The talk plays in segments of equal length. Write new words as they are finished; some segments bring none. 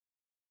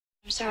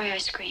sorry I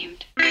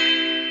screamed.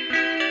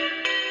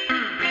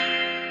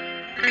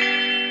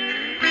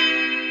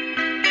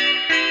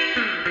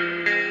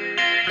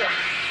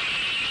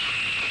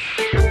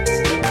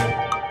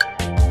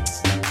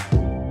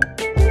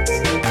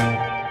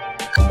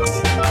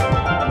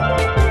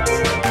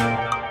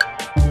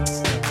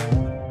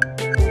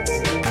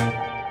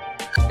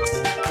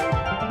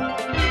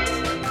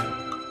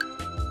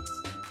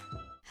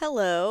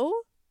 Hello.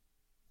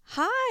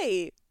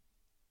 Hi.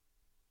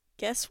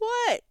 Guess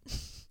what?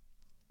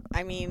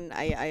 I mean,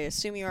 I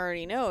assume you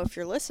already know if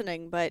you're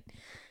listening, but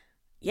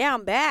yeah,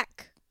 I'm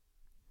back.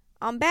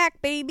 I'm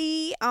back,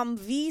 baby. I'm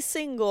V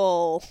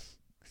single.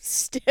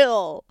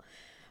 Still.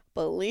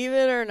 Believe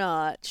it or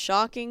not.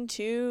 Shocking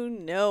to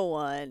no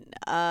one.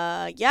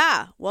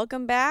 Yeah,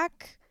 welcome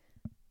back.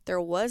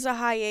 There was a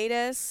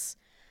hiatus.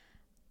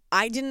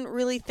 I didn't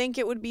really think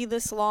it would be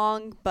this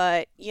long,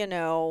 but it,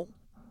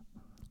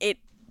 it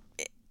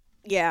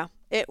yeah,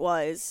 it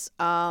was.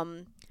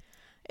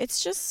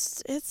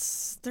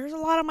 It's there's a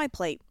lot on my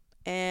plate,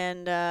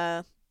 and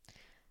it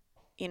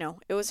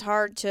was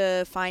hard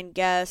to find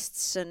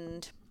guests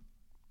and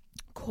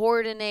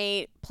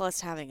coordinate,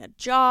 plus having a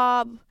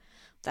job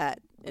that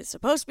is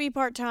supposed to be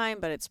part-time,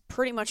 but it's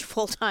pretty much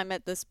full-time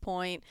at this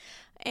point,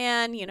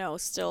 and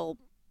still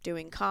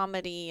doing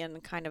comedy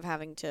and kind of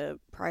having to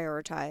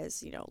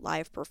prioritize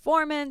live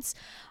performance.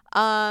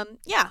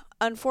 Yeah,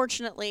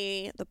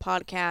 unfortunately the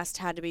podcast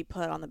had to be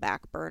put on the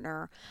back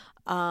burner.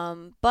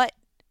 But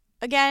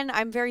again,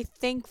 I'm very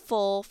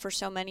thankful for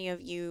so many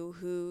of you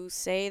who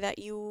say that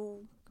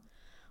you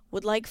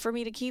would like for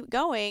me to keep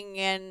going.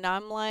 And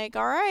I'm like,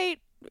 all right,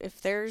 if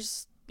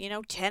there's,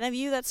 10 of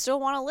you that still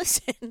want to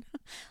listen,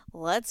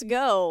 let's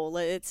go.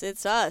 It's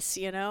us,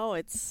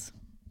 it's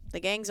the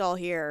gang's all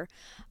here.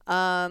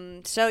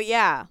 So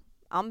yeah,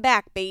 I'm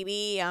back,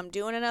 baby. I'm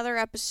doing another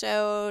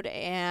episode,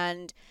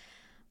 and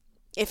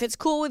if it's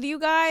cool with you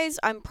guys,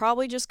 I'm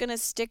probably just going to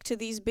stick to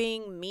these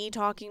being me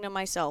talking to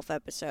myself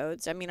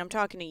episodes. I mean, I'm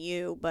talking to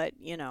you, but,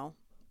 you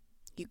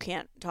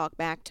can't talk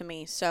back to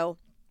me. So,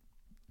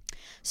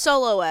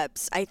 solo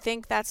eps. I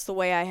think that's the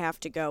way I have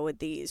to go with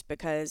these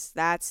because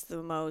that's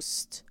the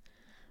most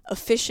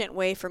efficient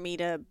way for me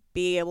to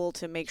be able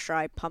to make sure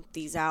I pump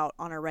these out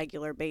on a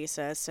regular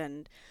basis.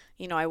 And,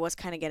 I was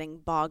kind of getting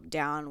bogged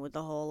down with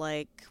the whole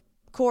like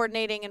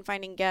coordinating and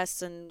finding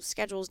guests and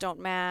schedules don't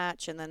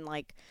match. And then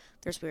like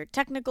there's weird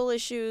technical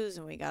issues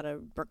and we got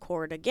to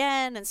record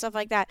again and stuff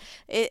like that.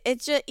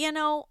 It's just,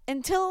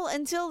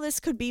 until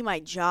this could be my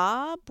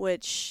job,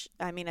 which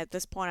I mean, at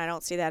this point, I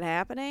don't see that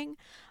happening.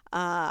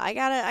 I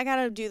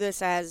gotta do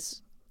this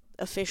as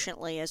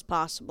efficiently as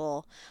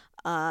possible.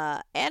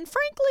 And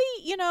frankly,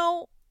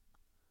 I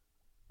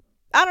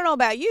don't know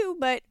about you,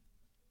 but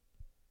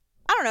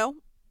I don't know.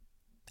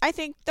 I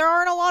think there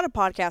aren't a lot of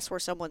podcasts where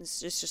someone's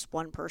just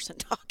one person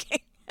talking.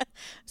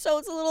 So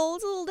it's a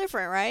little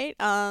different, right?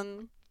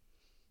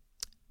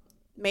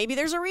 Maybe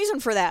there's a reason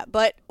for that,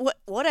 but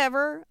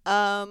whatever.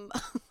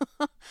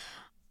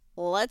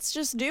 Let's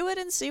just do it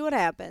and see what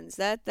happens.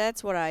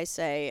 That's what I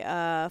say.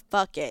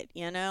 Fuck it,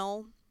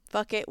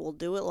 Fuck it, we'll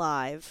do it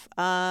live.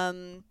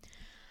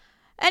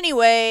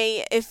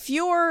 Anyway, if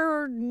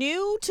you're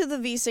new to the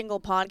V Single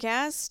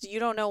podcast, you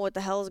don't know what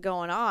the hell is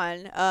going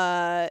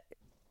on.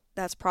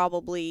 That's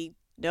probably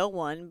no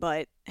one,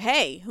 but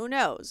hey, who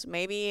knows?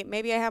 Maybe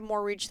I have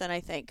more reach than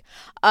I think.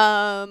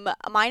 My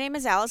name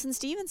is Allison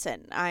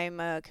Stevenson. I'm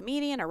a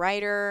comedian, a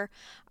writer.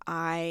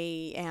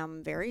 I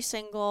am very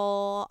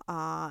single,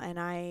 and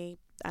I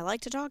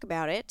like to talk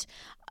about it.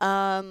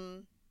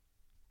 Um,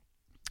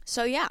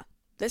 so yeah,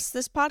 this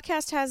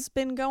podcast has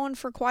been going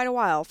for quite a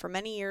while, for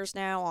many years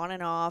now, on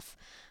and off.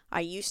 I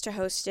used to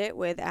host it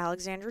with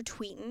Alexandra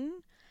Tweeten,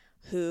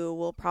 who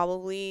will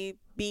probably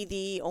be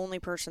the only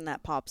person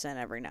that pops in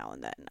every now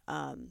and then.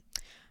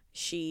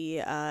 She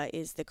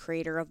is the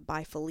creator of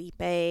By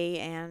Felipe,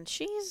 and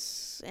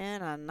she's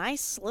in a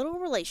nice little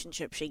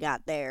relationship she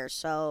got there.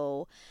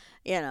 So,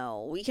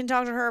 we can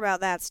talk to her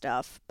about that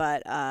stuff,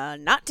 but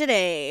not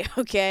today,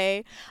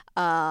 okay?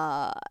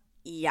 Uh,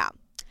 yeah.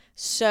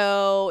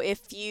 So,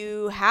 if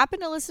you happen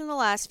to listen to the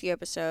last few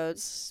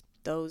episodes,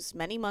 those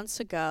many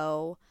months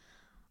ago,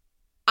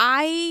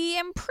 I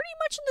am pretty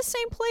much in the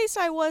same place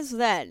I was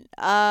then.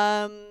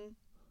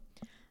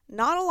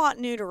 Not a lot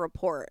new to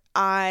report.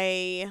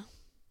 I'm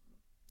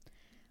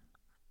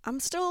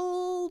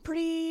still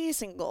pretty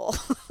single.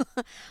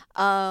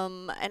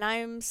 And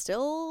I'm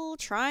still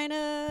trying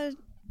to.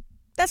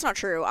 That's not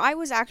true. I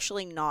was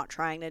actually not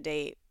trying to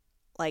date,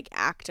 like,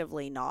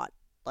 actively not,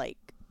 like,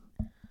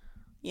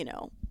 you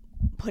know,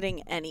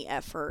 putting any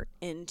effort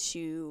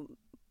into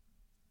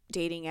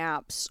dating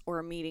apps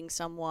or meeting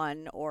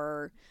someone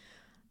or,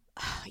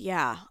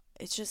 yeah,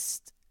 it's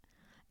just.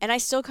 And I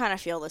still kind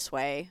of feel this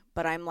way,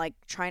 but I'm like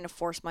trying to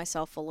force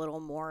myself a little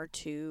more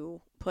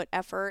to put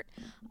effort.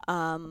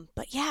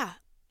 But yeah,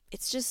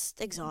 it's just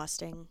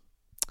exhausting.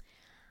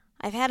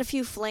 I've had a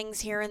few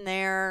flings here and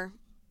there.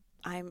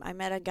 I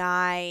met a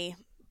guy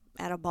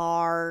at a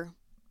bar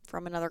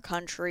from another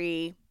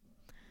country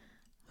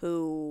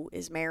who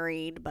is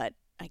married, but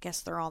I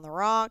guess they're on the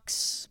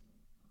rocks.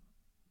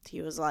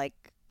 He was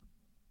like,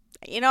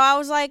 I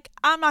was like,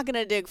 I'm not going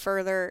to dig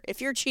further.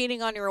 If you're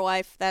cheating on your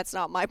wife, that's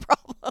not my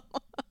problem.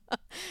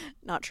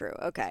 Not true.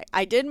 Okay.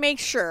 I did make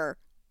sure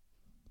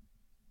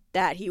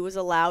that he was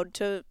allowed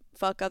to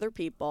fuck other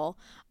people.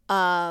 He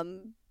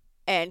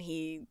said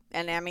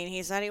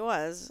he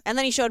was. And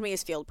then he showed me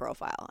his field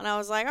profile. And I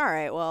was like, all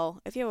right,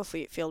 well, if you have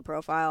a field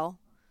profile,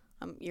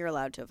 you're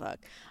allowed to fuck.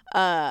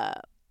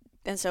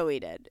 And so he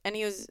did. And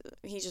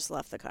he just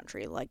left the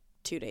country like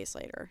 2 days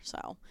later.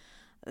 So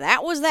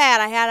that was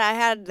that. I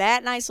had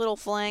that nice little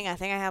fling. I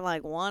think I had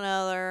like one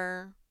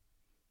other.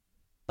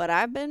 But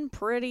I've been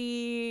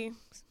pretty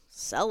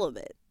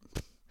celibate.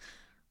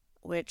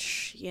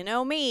 Which, you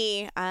know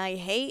me,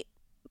 I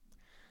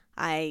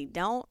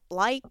don't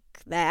like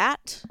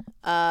that.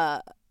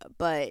 But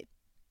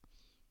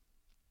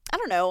I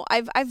don't know.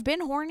 I've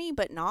been horny,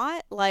 but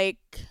not like,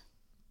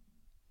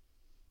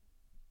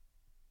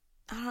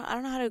 I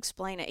don't know how to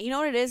explain it. You know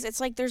what it is?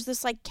 It's like there's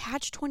this like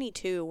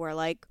catch-22 where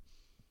like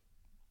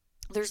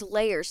there's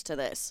layers to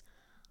this.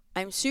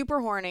 I'm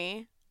super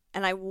horny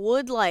and I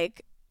would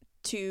like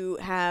to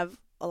have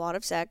a lot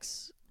of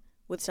sex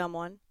with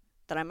someone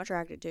that I'm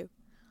attracted to.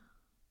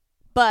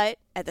 But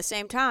at the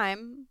same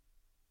time,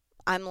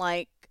 I'm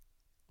like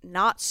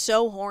not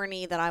so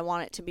horny that I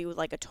want it to be with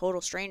like a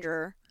total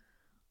stranger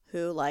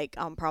who like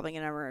I'm probably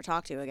never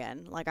talk to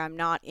again. Like I'm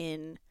not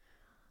in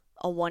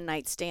a one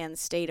night stand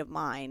state of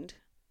mind,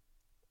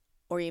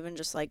 or even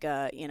just like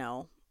a,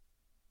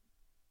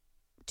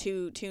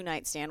 two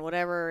night stand,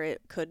 whatever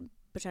it could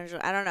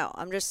potentially. I don't know.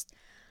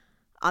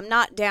 I'm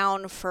not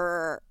down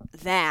for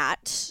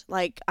that.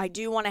 Like I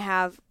do want to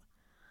have.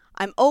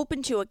 I'm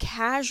open to a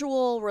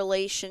casual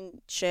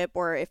relationship,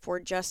 or if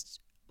we're just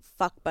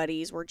fuck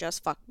buddies, we're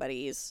just fuck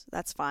buddies.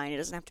 That's fine. It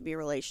doesn't have to be a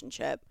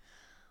relationship.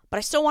 But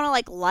I still want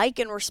to like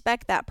and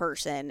respect that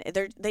person.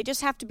 They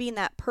just have to be in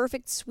that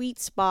perfect sweet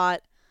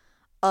spot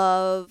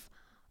of,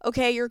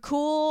 okay, you're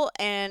cool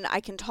and I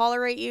can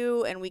tolerate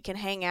you and we can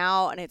hang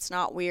out and it's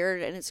not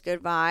weird and it's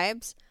good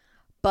vibes.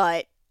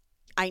 But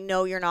I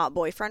know you're not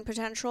boyfriend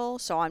potential,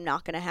 so I'm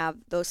not going to have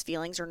those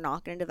feelings are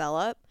not going to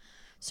develop.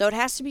 So it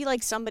has to be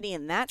like somebody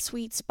in that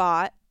sweet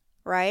spot,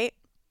 right?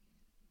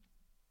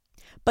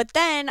 But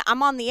then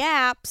I'm on the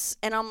apps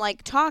and I'm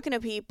like talking to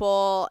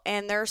people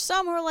and there's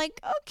some who are like,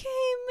 okay,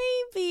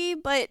 maybe,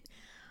 but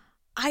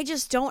I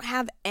just don't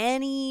have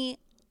any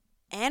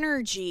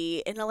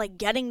energy into like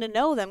getting to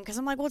know them because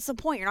I'm like, what's the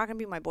point? You're not going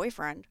to be my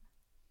boyfriend.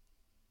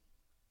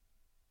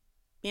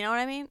 You know what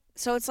I mean?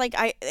 So it's like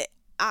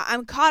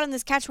I'm caught in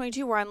this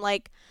catch-22 where I'm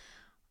like,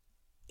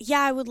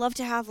 yeah, I would love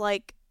to have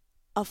like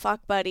a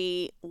fuck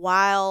buddy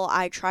while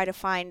I try to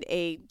find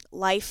a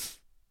life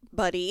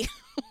buddy,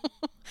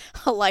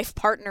 a life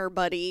partner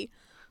buddy,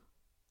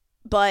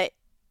 but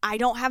I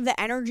don't have the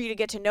energy to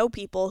get to know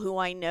people who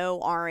I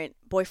know aren't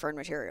boyfriend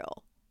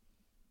material.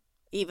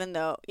 Even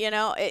though,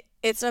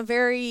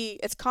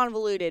 it's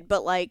convoluted,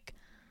 but like,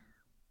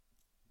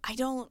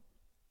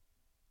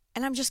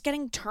 and I'm just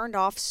getting turned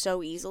off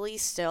so easily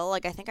still.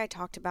 Like, I think I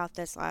talked about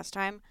this last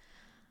time.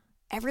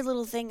 Every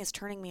little thing is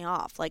turning me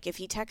off. Like, if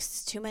he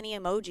texts too many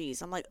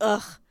emojis, I'm like,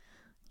 ugh,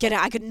 get it.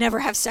 I could never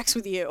have sex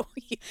with you.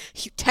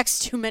 You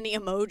text too many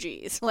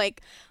emojis. Like,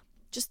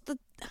 just the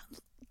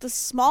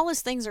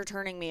smallest things are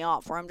turning me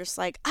off where I'm just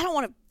like, I don't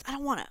want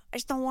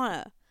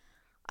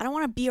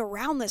to be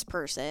around this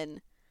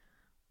person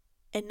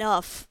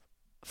enough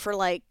for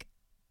like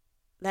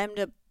them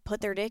to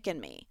put their dick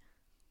in me.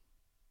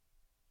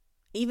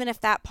 Even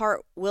if that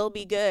part will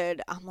be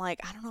good, I'm like,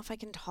 I don't know if I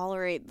can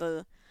tolerate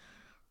the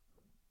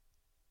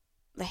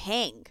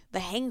hang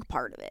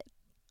part of it.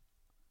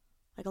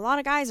 Like, a lot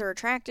of guys are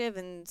attractive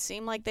and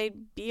seem like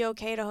they'd be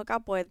okay to hook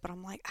up with, but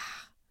I'm like,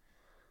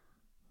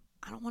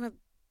 I don't want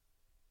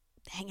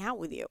to hang out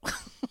with you.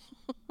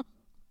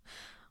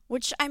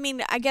 Which, I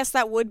mean, I guess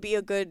that would be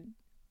a good...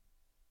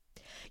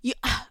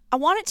 I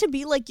want it to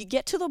be like you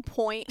get to the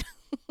point...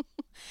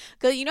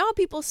 Because you know how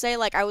people say,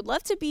 like, I would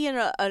love to be in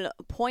a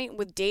point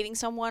with dating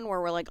someone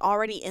where we're, like,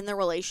 already in the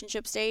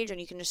relationship stage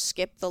and you can just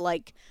skip the,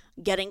 like,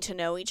 getting to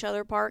know each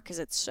other part because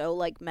it's so,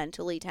 like,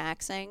 mentally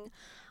taxing.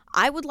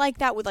 I would like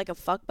that with, like, a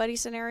fuck buddy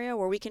scenario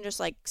where we can just,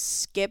 like,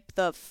 skip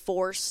the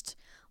forced,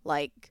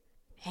 like,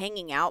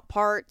 hanging out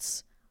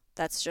parts.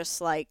 That's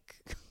just,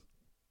 like...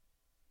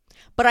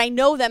 But I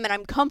know them and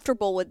I'm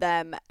comfortable with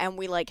them and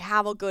we, like,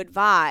 have a good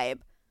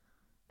vibe.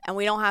 And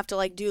we don't have to,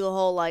 like, do the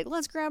whole, like,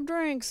 let's grab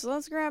drinks,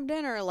 let's grab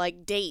dinner,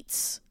 like,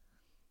 dates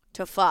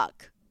to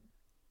fuck.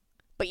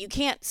 But you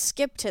can't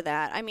skip to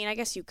that. I mean, I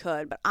guess you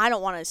could, but I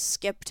don't want to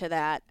skip to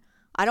that.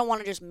 I don't want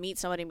to just meet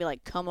somebody and be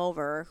like, come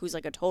over, who's,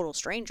 like, a total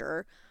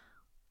stranger.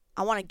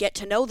 I want to get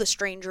to know the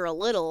stranger a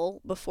little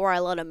before I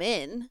let him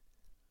in.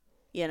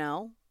 You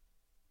know?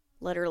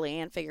 Literally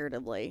and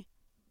figuratively.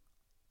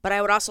 But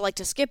I would also like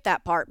to skip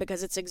that part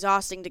because it's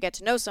exhausting to get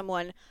to know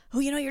someone who,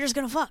 you're just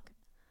going to fuck.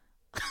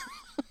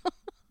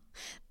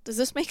 Does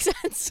this make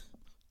sense?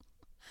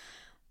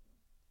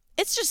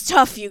 It's just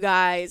tough, you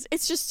guys.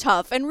 It's just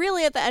tough. And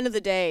really, at the end of the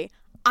day,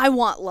 I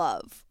want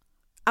love.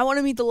 I want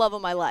to meet the love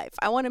of my life.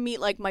 I want to meet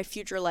like my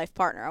future life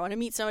partner. I want to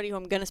meet somebody who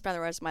I'm going to spend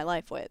the rest of my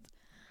life with.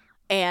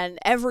 And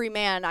every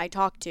man I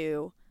talk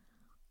to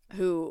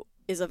who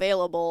is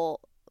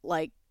available,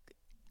 like,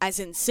 as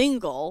in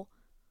single,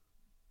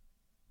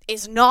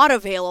 is not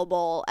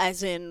available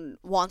as in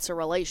wants a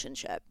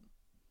relationship.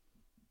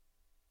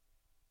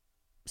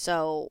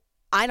 So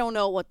I don't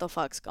know what the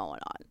fuck's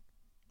going on.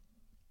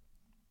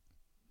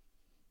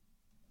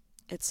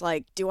 It's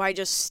like, do I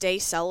just stay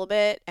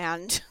celibate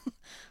and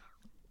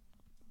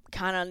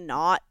kind of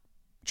not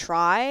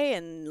try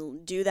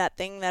and do that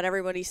thing that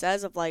everybody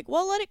says of like,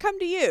 well, let it come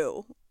to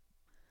you?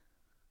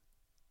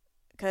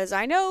 Because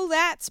I know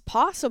that's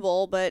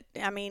possible, but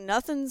I mean,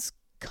 nothing's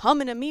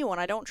coming to me when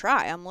I don't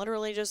try. I'm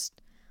literally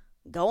just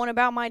going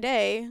about my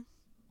day.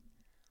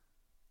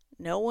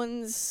 No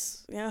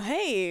one's,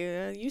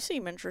 hey, you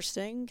seem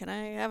interesting. Can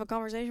I have a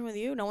conversation with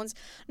you? No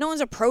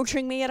one's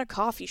approaching me at a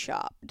coffee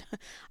shop.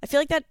 I feel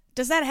like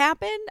does that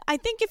happen? I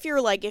think if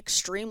you're like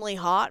extremely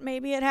hot,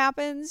 maybe it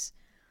happens.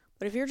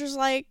 But if you're just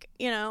like,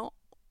 a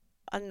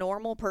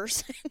normal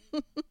person,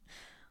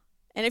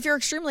 and if you're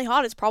extremely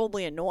hot, it's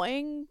probably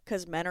annoying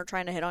because men are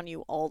trying to hit on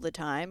you all the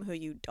time who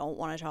you don't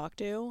want to talk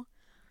to.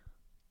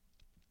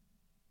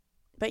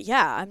 But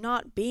yeah, I'm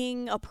not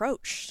being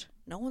approached.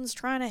 No one's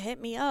trying to hit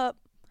me up.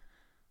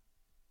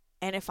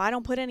 And if I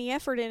don't put any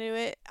effort into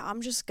it,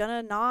 I'm just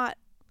gonna not.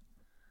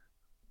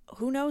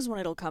 Who knows when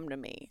it'll come to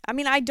me? I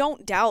mean, I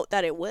don't doubt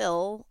that it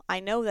will. I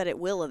know that it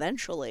will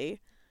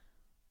eventually.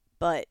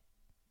 But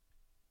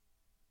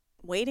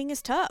waiting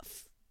is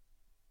tough.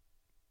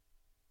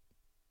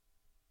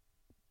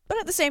 But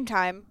at the same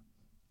time,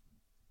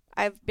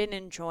 I've been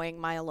enjoying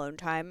my alone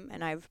time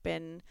and I've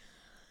been,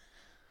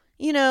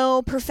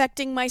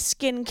 perfecting my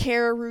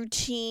skincare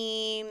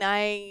routine.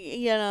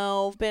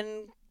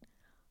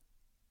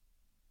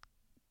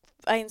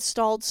 I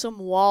installed some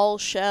wall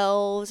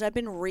shelves. I've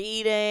been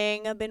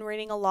reading. I've been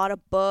reading a lot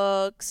of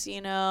books,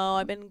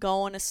 I've been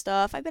going to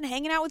stuff. I've been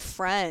hanging out with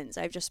friends.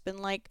 I've just been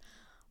like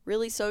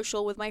really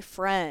social with my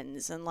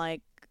friends and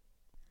like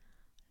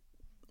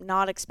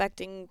not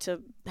expecting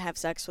to have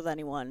sex with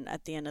anyone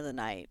at the end of the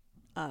night.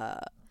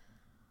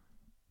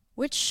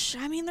 Which,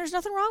 I mean, there's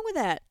nothing wrong with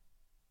that.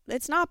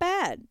 It's not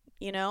bad,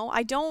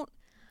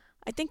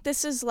 I think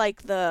this is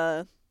like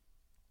the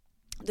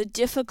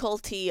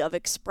difficulty of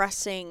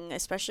expressing,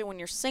 especially when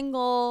you're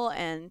single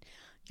and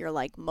you're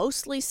like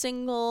mostly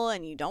single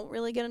and you don't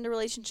really get into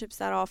relationships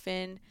that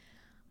often.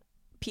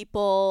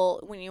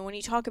 People, when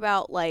you talk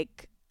about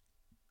like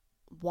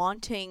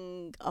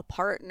wanting a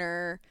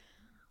partner,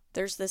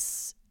 there's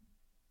this,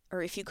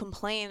 or if you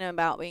complain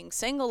about being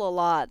single a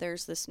lot,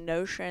 there's this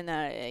notion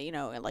that,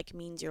 it like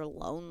means you're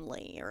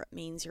lonely or it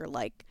means you're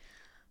like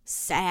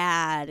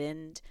sad.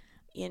 And,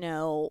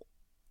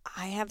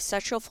 I have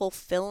such a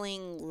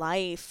fulfilling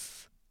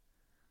life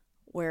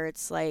where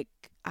it's like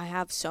I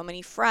have so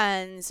many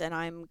friends and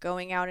I'm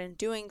going out and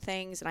doing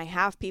things and I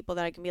have people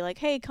that I can be like,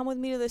 hey, come with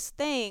me to this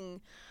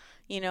thing.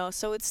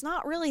 So it's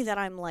not really that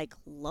I'm like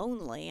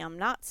lonely. I'm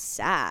not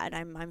sad.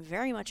 I'm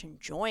very much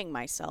enjoying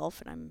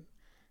myself and I'm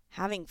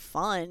having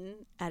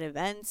fun at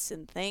events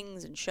and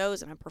things and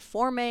shows and I'm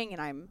performing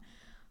and I'm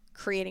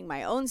creating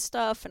my own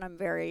stuff and I'm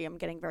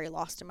getting very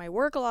lost in my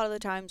work a lot of the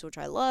times, which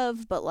I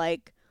love, but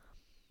like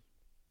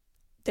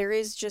there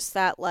is just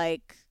that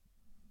like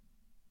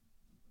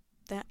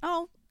that,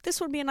 oh,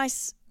 this would be a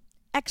nice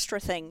extra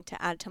thing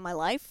to add to my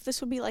life. This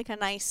would be like a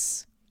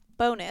nice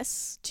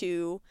bonus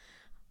to,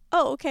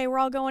 oh, okay, we're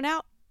all going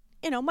out.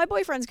 My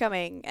boyfriend's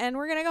coming and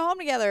we're going to go home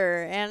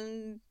together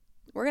and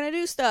we're going to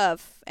do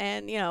stuff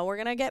and, we're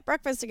going to get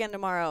breakfast again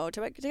tomorrow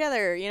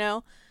together,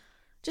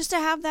 just to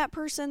have that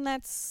person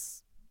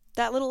that's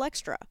that little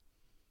extra.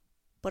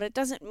 But it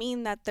doesn't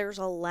mean that there's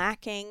a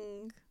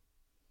lacking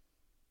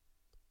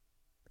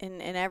in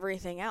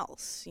everything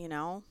else,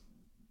 And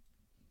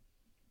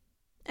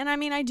I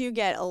mean, I do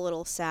get a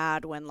little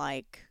sad when,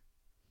 like,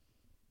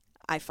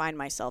 I find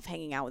myself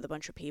hanging out with a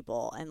bunch of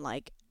people and,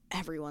 like,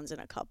 everyone's in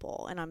a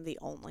couple and I'm the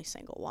only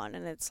single one.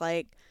 And it's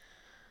like,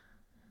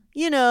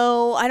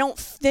 I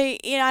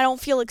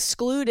don't feel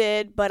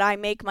excluded, but I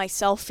make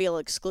myself feel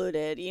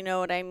excluded. You know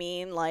what I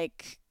mean?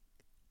 Like,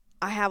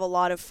 I have a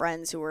lot of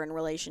friends who are in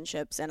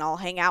relationships and I'll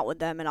hang out with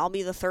them and I'll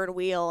be the third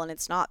wheel and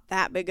it's not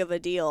that big of a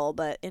deal.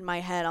 But in my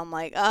head, I'm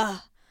like,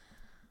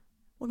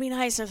 would be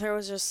nice if there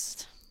was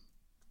just,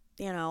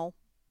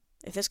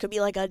 if this could be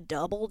like a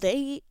double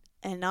date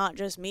and not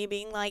just me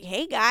being like,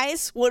 hey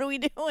guys, what are we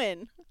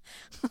doing?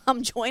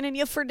 I'm joining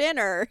you for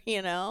dinner,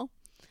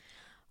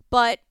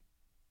 But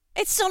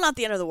it's still not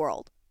the end of the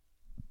world.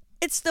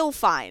 It's still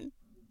fine.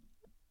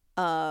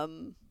 Yeah.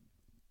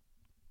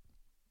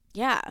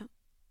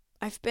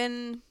 I've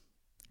been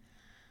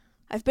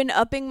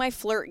upping my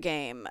flirt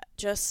game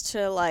just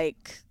to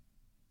like,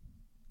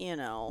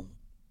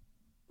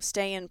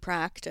 stay in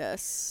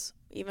practice.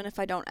 Even if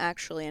I don't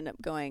actually end up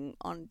going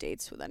on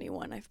dates with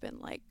anyone, I've been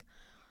like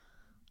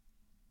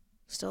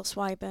still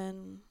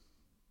swiping.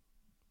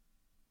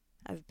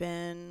 I've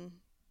been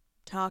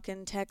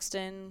talking,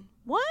 texting.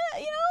 What?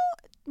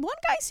 one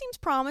guy seems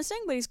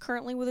promising, but he's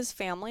currently with his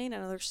family in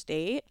another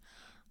state.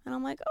 And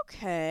I'm like,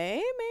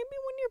 okay, maybe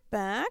when you're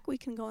back, we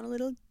can go on a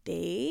little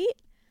date.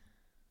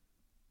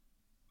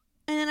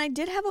 And then I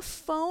did have a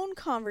phone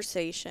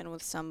conversation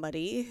with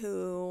somebody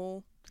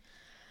who,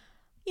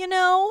 you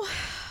know,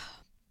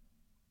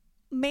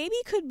 maybe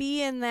could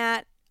be in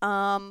that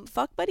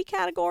fuck buddy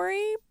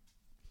category.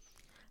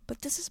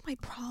 But this is my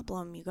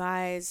problem, you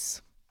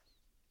guys.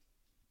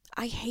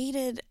 I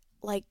hated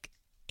like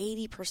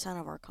 80%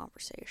 of our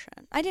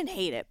conversation. I didn't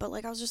hate it, but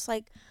like I was just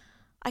like,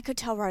 I could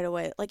tell right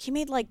away. Like he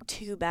made like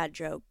 2 bad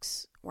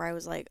jokes where I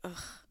was like,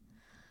 ugh,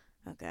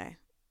 okay.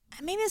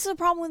 Maybe this is a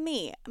problem with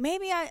me.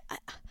 Maybe and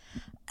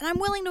I'm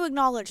willing to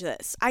acknowledge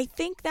this. I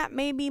think that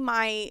maybe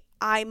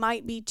I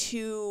might be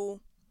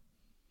too,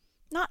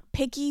 not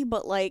picky,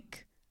 but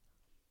like,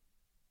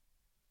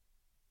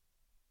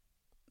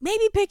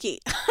 maybe picky.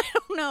 I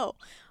don't know.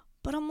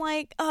 But I'm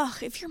like,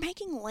 ugh, if you're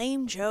making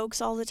lame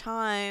jokes all the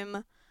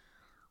time,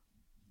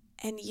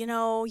 and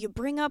you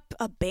bring up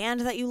a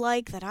band that you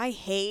like that I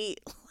hate,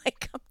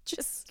 like, I'm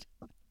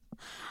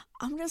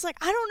just like,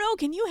 I don't know,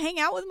 can you hang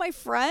out with my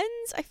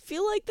friends? I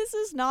feel like this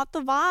is not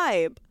the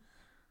vibe.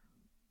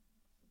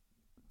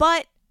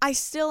 But I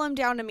still am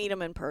down to meet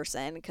him in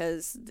person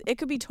because it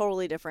could be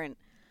totally different.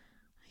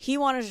 He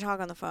wanted to talk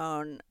on the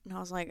phone, and I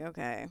was like,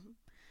 okay.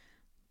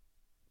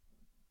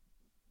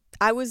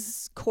 I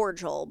was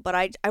cordial, but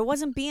I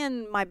wasn't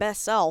being my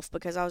best self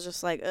because I was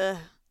just like, ugh,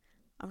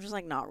 I'm just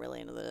like not really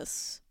into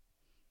this.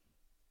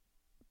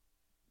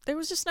 There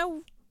was just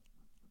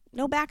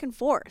no back and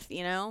forth,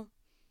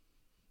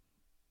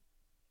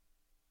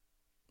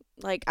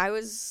 Like I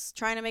was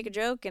trying to make a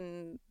joke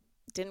and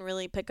didn't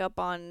really pick up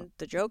on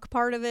the joke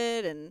part of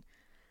it, and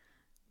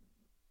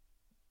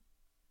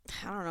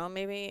I don't know,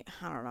 maybe,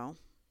 I don't know.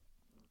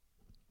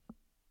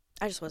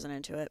 I just wasn't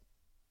into it.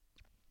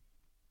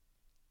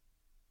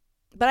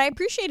 But I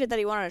appreciated that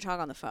he wanted to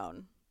talk on the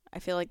phone. I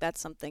feel like that's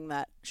something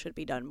that should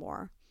be done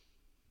more.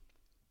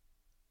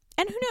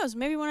 And who knows,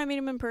 maybe when I meet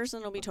him in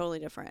person, it'll be totally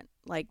different.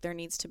 Like, there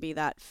needs to be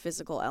that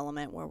physical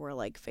element where we're,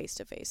 like, face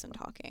to face and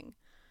talking.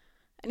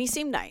 And he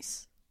seemed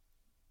nice.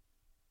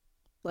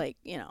 Like,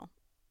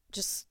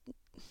 just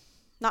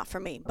not for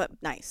me, but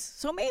nice.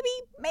 So maybe.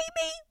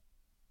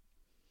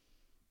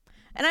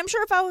 And I'm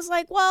sure if I was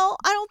like, well,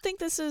 I don't think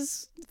this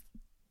is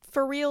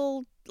for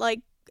real,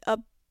 like, a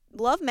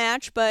love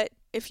match, but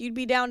if you'd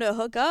be down to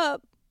hook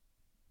up,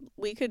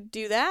 we could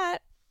do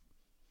that.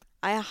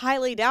 I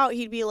highly doubt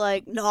he'd be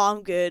like, no,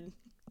 I'm good.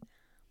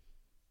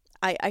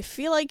 I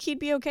feel like he'd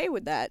be okay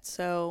with that,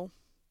 so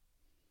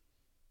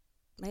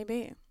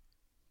maybe.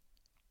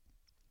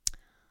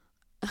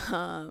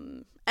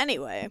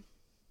 Anyway,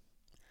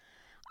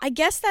 I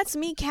guess that's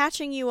me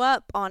catching you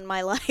up on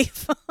my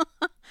life.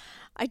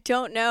 I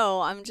don't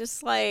know. I'm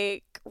just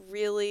like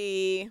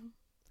really,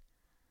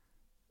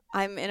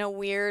 I'm in a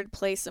weird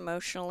place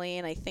emotionally,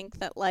 and I think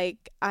that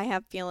like I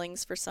have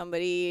feelings for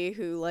somebody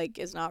who like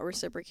is not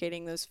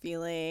reciprocating those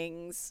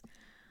feelings.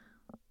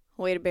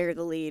 Way to bury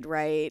the lead,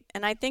 right?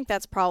 And I think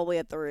that's probably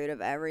at the root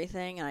of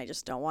everything, and I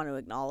just don't want to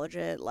acknowledge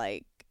it.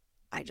 Like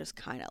I just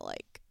kind of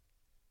like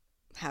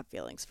have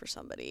feelings for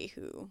somebody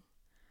who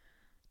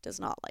does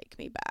not like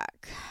me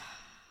back.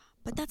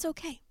 But that's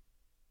okay.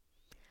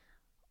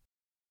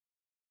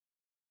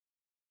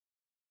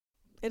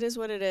 It is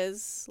what it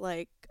is.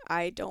 Like,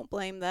 I don't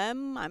blame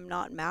them. I'm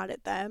not mad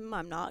at them.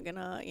 I'm not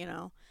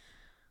gonna,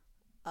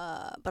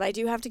 but I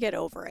do have to get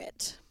over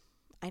it.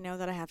 I know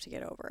that I have to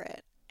get over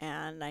it.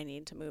 And I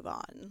need to move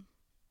on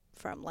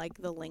from, like,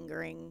 the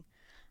lingering.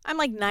 I'm,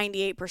 like,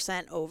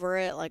 98% over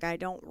it. Like, I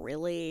don't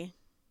really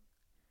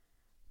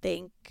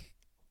think,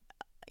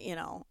 I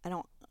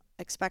don't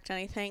expect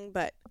anything.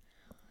 But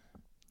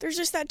there's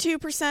just that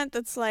 2%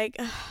 that's like,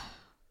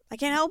 I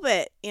can't help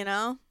it, Can't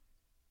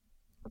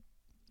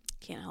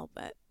help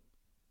it.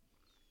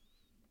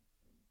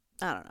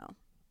 I don't know.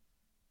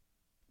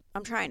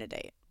 I'm trying to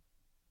date.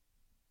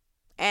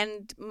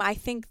 And I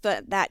think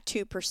that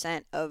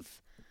 2%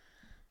 of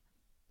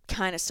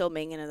kind of still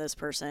being into this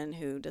person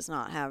who does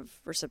not have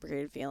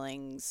reciprocated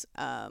feelings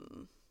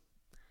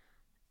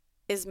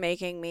is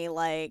making me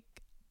like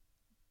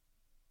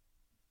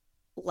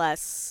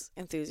less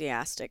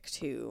enthusiastic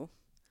to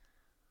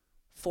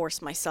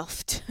force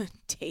myself to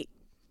date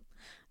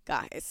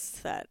guys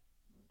that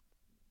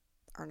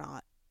are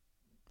not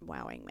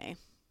wowing me.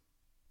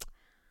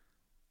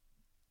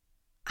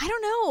 I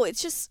don't know.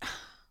 It's just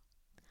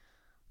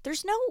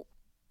there's no,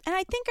 and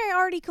I think I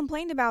already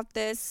complained about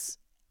this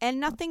and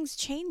nothing's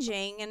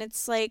changing, and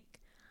it's like,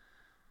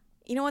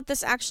 you know what,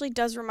 this actually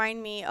does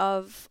remind me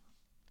of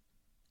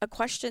a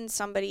question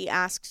somebody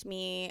asked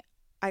me.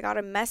 I got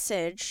a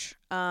message.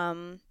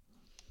 I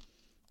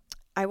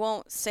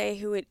won't say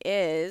who it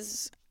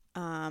is,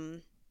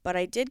 but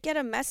I did get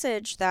a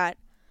message that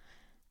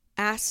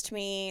asked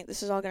me,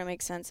 this is all going to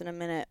make sense in a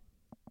minute.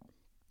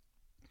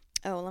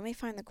 Oh, let me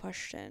find the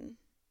question.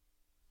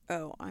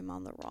 Oh, I'm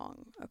on the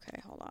wrong. Okay,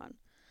 hold on.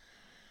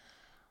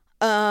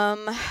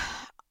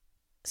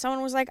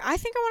 Someone was like, I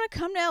think I want to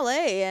come to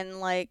LA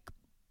and like,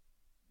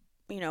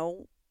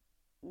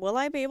 will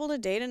I be able to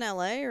date in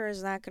LA, or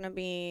is that going to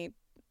be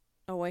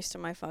a waste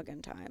of my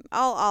fucking time?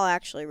 I'll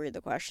actually read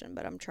the question,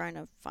 but I'm trying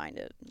to find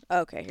it.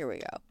 Okay, here we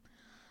go.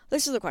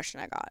 This is the question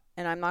I got,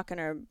 and I'm not going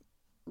to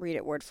read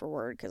it word for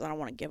word because I don't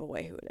want to give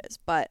away who it is.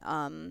 But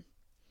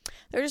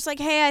they're just like,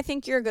 "Hey, I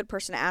think you're a good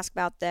person to ask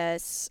about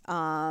this.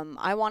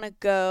 I want to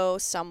go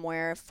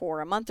somewhere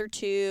for a month or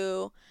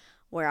two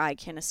where I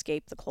can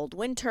escape the cold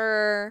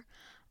winter,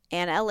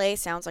 and LA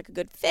sounds like a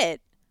good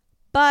fit.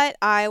 But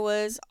I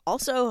was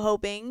also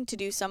hoping to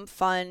do some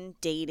fun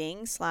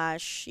dating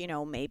slash,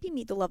 maybe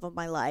meet the love of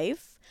my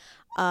life.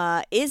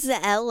 Is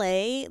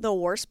LA the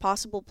worst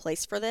possible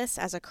place for this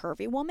as a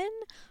curvy woman?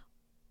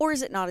 Or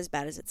is it not as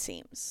bad as it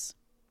seems?"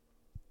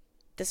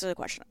 This is a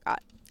question I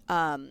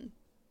got.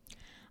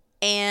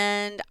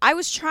 And I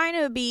was trying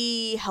to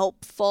be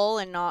helpful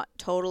and not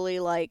totally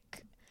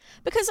like,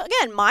 because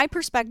again, my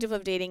perspective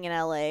of dating in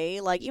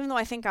LA, like, even though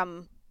I think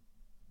I'm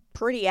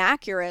pretty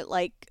accurate,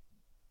 like,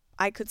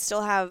 I could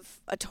still have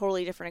a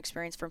totally different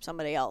experience from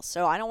somebody else.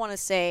 So I don't want to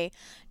say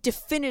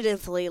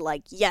definitively,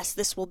 like, yes,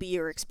 this will be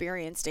your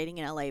experience dating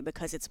in LA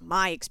because it's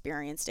my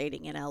experience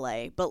dating in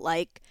LA. But,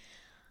 like,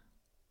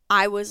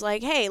 I was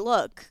like, hey,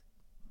 look,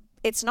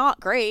 it's not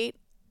great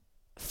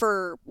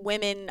for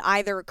women,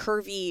 either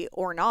curvy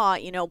or not,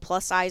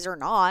 plus size or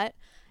not.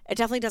 It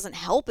definitely doesn't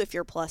help if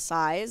you're plus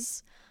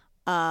size.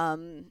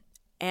 And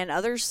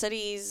other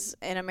cities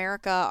in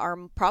America are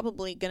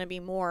probably going to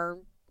be more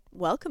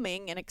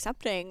welcoming and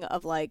accepting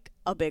of like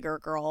a bigger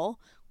girl,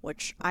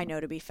 which I know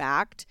to be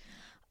fact.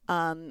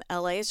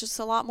 LA is just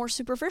a lot more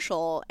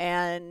superficial,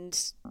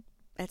 and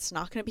it's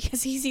not going to be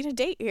as easy to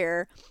date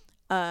here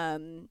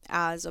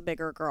as a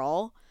bigger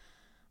girl.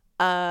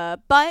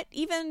 But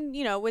even,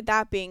 with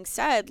that being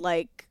said,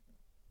 like,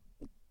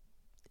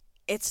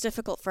 it's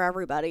difficult for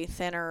everybody,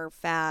 thinner,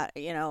 fat,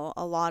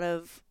 a lot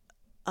of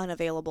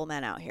unavailable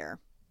men out here.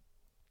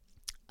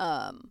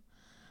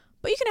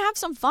 But you can have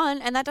some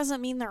fun, and that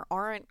doesn't mean there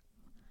aren't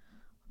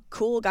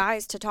cool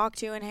guys to talk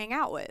to and hang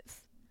out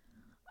with.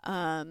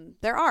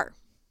 There are.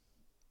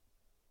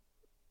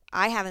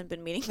 I haven't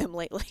been meeting them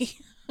lately,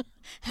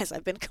 as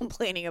I've been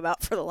complaining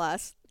about for the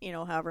last,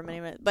 however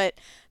many minutes. But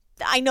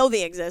I know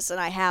they exist, and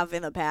I have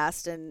in the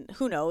past, and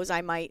who knows,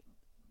 I might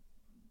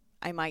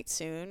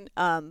soon.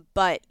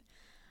 But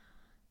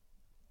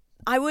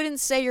I wouldn't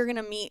say you're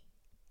gonna meet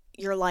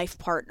your life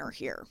partner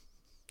here.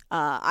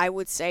 I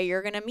would say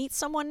you're gonna meet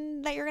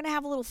someone that you're gonna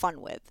have a little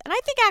fun with, and I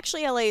think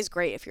actually LA is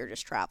great if you're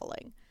just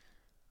traveling.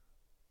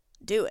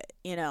 Do it.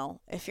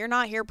 If you're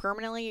not here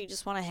permanently, you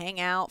just want to hang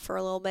out for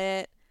a little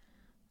bit,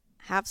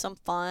 have some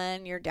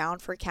fun. You're down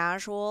for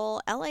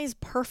casual. LA is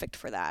perfect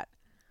for that.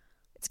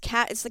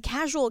 It's the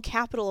casual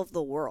capital of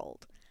the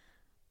world.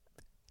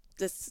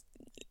 This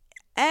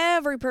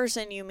Every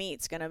person you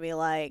meet's gonna be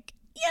like,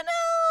 yeah,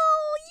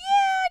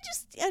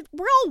 just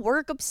we're all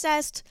work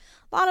obsessed.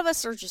 A lot of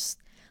us are just,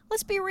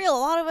 let's be real. A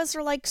lot of us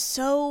are like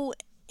so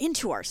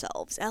into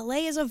ourselves.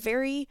 LA is a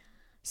very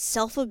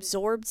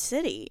self-absorbed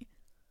city,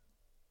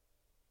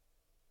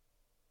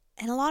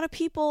 and a lot of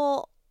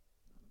people,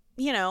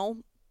 you'll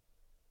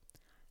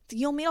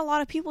meet a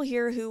lot of people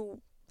here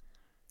who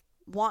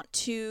want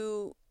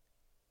to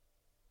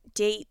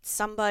date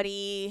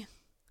somebody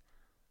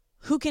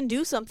who can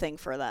do something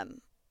for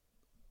them,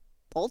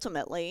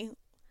 ultimately,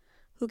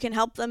 who can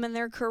help them in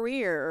their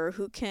career, or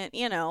who can,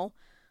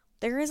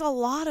 there is a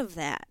lot of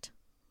that.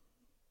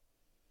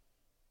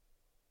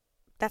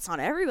 That's not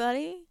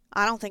everybody.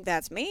 I don't think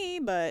that's me,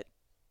 but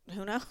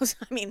who knows?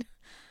 I mean,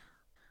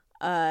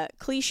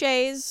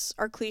 cliches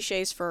are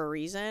cliches for a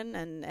reason,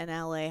 and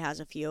LA has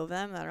a few of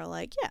them that are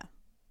like, yeah.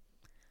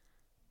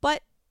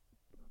 But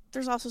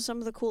there's also some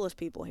of the coolest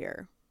people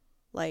here.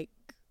 Like,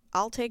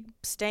 I'll take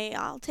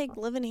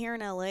living here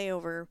in LA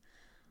over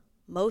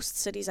most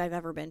cities I've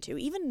ever been to,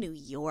 even New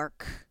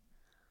York.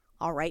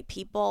 All right,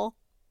 people,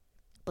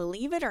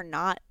 believe it or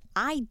not,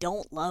 I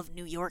don't love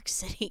New York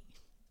City.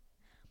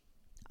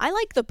 I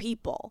like the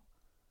people.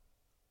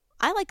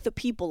 I like the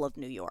people of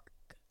New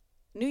York.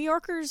 New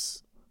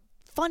Yorkers,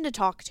 fun to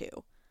talk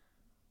to.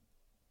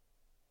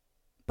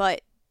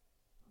 But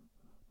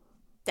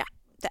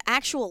the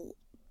actual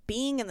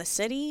being in the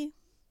city,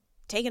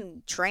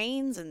 taking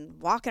trains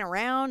and walking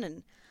around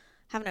and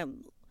having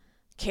to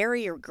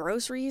carry your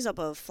groceries up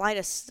a flight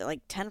of,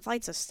 like, 10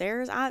 flights of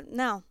stairs,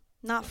 no,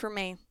 not for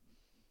me.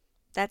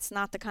 That's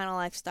not the kind of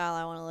lifestyle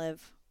I want to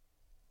live.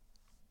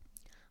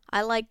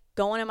 I like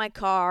going in my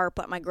car,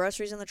 putting my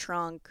groceries in the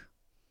trunk,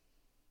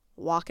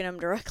 walking them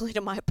directly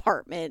to my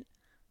apartment,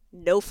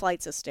 no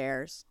flights of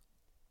stairs.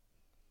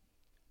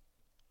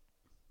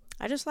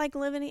 I just like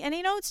living, and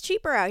it's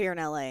cheaper out here in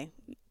LA.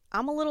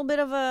 I'm a little bit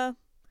of a,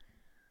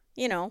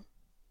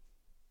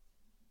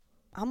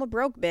 I'm a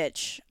broke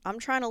bitch. I'm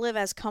trying to live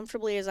as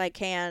comfortably as I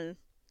can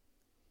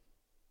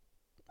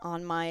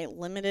on my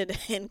limited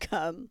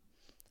income.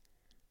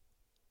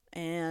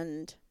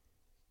 And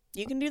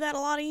you can do that a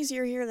lot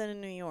easier here than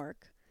in New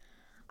York.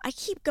 I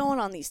keep going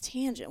on these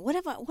tangents.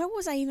 What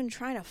was I even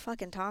trying to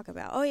fucking talk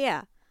about? Oh,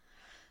 yeah.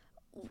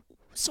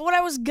 So what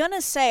I was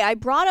gonna say, I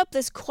brought up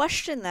this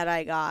question that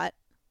I got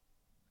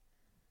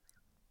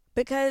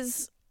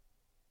because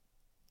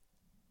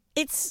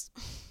it's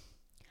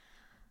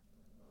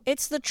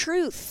the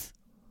truth,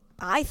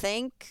 I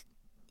think.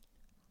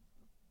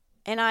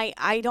 And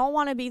I don't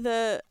want to be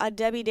a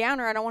Debbie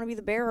Downer. I don't want to be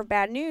the bearer of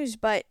bad news,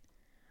 but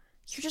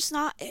you're just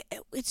not.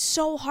 It's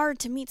so hard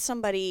to meet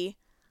somebody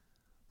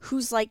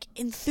who's like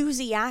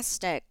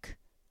enthusiastic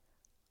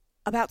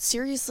about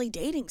seriously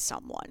dating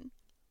someone.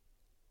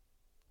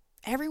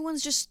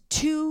 Everyone's just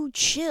too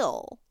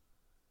chill.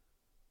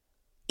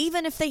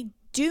 Even if they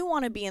do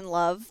want to be in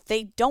love,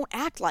 they don't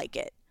act like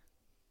it.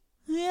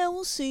 Yeah,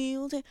 we'll see.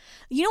 You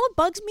know what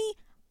bugs me?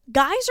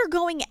 Guys are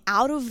going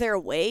out of their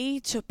way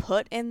to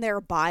put in their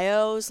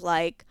bios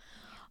like,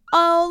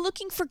 oh,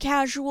 looking for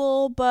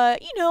casual,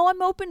 but,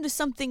 I'm open to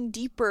something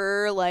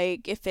deeper,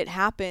 like, if it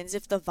happens,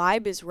 if the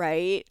vibe is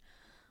right.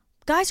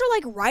 Guys are,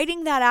 like,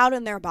 writing that out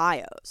in their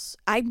bios.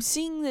 I'm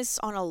seeing this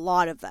on a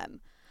lot of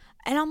them.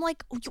 And I'm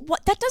like,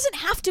 what? That doesn't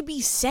have to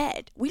be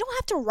said. We don't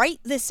have to write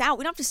this out.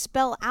 We don't have to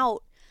spell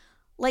out.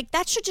 Like,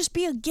 that should just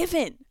be a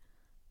given.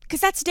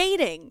 Because that's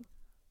dating.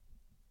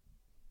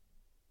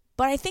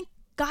 But I think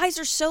guys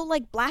are so,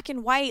 like, black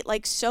and white.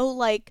 Like, so,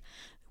 like,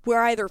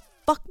 we're either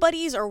fuck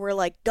buddies or we're,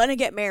 like, gonna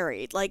get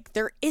married. Like,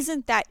 there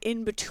isn't that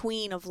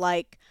in-between of,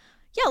 like,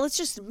 yeah, let's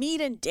just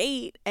meet and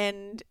date.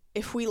 And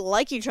if we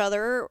like each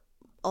other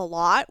a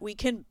lot, we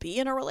can be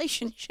in a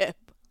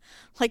relationship.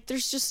 Like,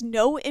 there's just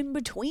no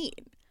in-between.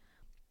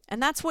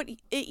 And that's what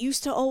it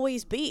used to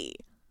always be.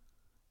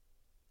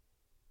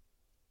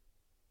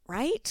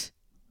 Right?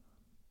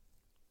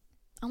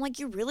 I'm like,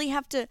 you really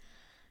have to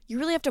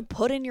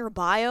put in your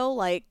bio,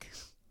 like,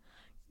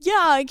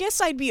 yeah, I guess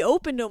I'd be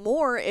open to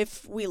more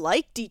if we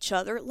liked each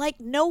other. Like,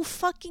 no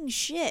fucking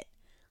shit.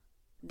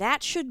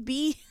 That should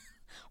be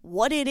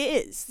what it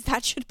is.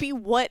 That should be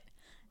what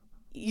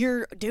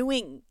you're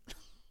doing.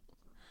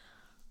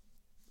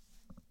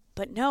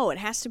 But no, it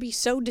has to be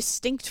so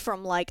distinct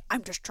from, like,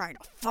 I'm just trying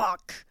to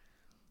fuck.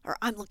 Or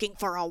I'm looking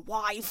for a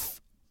wife.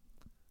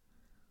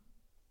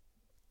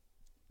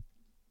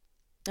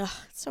 Ugh,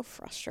 it's so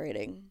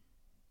frustrating.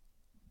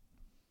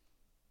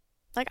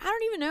 Like, I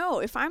don't even know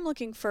if I'm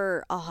looking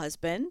for a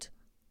husband.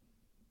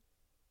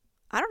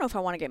 I don't know if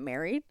I want to get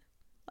married.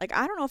 Like,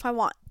 I don't know if I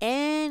want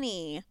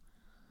any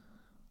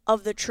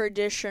of the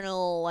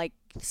traditional, like,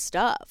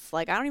 stuff.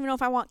 Like, I don't even know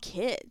if I want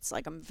kids.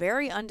 Like, I'm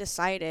very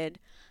undecided.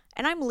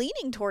 And I'm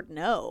leaning toward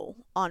no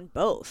on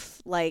both.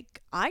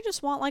 Like, I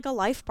just want, like, a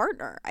life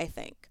partner, I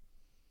think.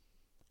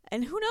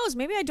 And who knows?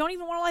 Maybe I don't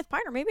even want a life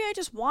partner. Maybe I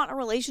just want a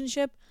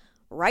relationship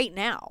right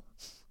now.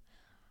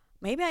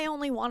 Maybe I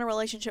only want a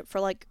relationship for,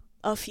 like,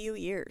 a few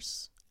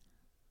years.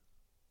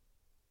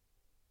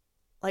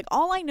 Like,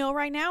 all I know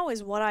right now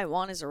is what I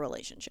want is a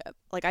relationship.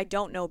 Like, I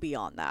don't know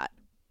beyond that.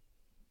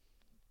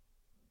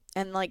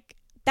 And, like,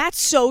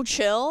 that's so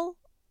chill.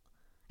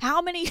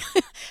 How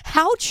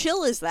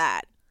chill is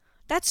that?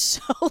 That's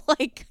so,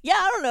 like, yeah,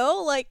 I don't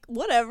know, like,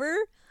 whatever.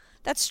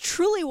 That's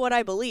truly what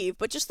I believe.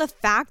 But just the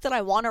fact that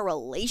I want a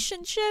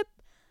relationship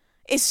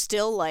is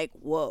still like,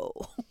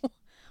 whoa.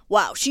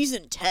 Wow, she's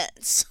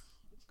intense.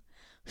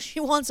 She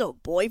wants a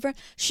boyfriend.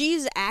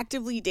 She's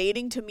actively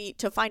dating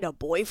to find a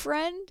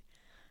boyfriend.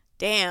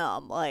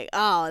 Damn, like,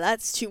 oh,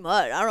 that's too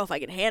much. I don't know if I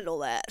can handle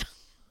that.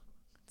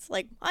 It's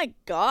like, my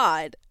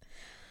God.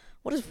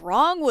 What is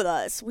wrong with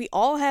us? We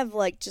all have,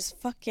 like,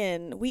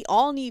 we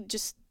all need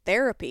just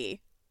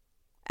therapy.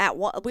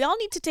 We all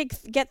need to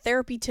get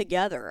therapy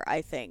together,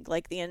 I think.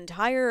 Like,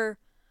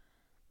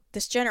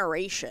 this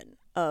generation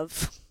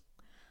of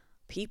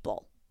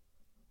people.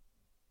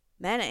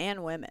 Men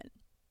and women.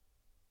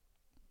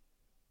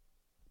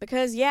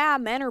 Because, yeah,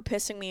 men are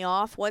pissing me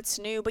off. What's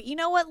new? But you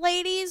know what,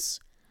 ladies?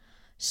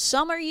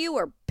 Some of you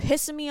are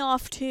pissing me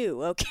off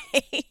too,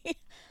 okay?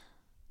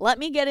 Let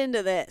me get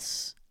into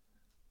this.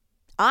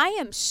 I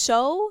am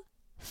so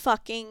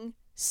fucking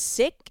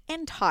sick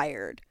and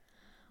tired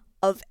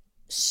of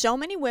so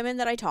many women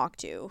that I talk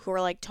to who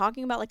are, like,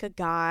 talking about, like, a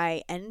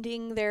guy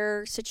ending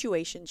their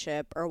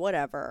situationship or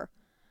whatever.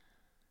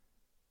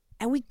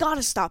 And we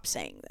gotta stop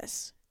saying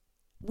this.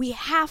 We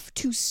have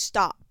to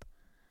stop.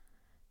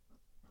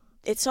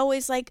 It's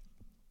always like,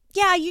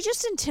 yeah, you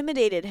just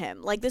intimidated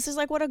him. Like, this is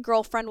like what a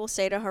girlfriend will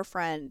say to her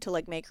friend to,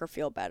 like, make her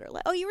feel better.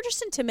 Like, oh, you were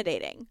just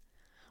intimidating.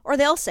 Or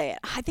they'll say it.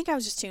 I think I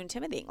was just too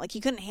intimidating. Like, he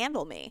couldn't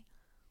handle me.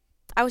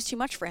 I was too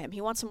much for him.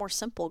 He wants a more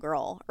simple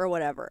girl or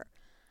whatever.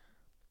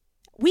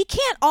 We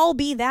can't all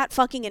be that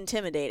fucking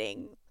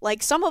intimidating.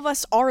 Like, some of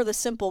us are the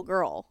simple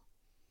girl.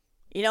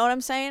 You know what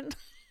I'm saying?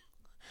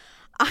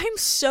 I'm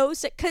so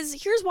sick.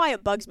 Because here's why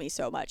it bugs me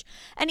so much.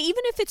 And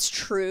even if it's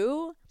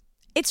true,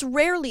 it's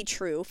rarely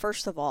true,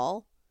 first of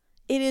all.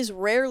 It is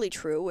rarely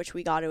true, which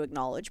we got to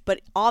acknowledge.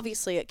 But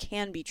obviously it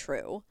can be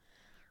true.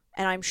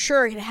 And I'm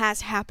sure it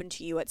has happened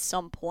to you at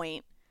some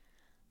point.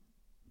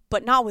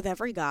 But not with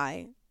every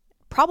guy.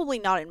 Probably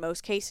not in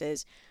most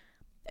cases.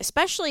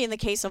 Especially in the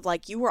case of,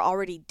 like, you've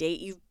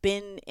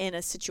been in a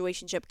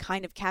situationship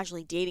kind of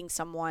casually dating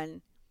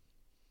someone.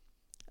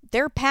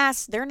 They're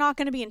not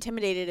going to be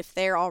intimidated if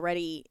they're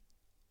already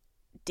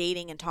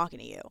dating and talking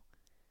to you.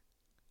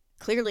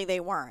 Clearly they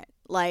weren't.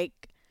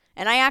 Like,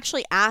 And I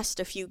actually asked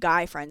a few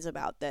guy friends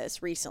about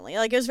this recently.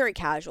 Like, it was very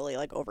casually,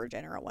 like over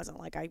dinner. It wasn't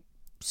like I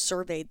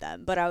surveyed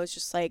them, but I was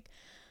just like,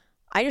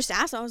 I just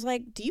asked them, I was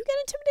like, do you get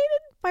intimidated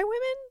by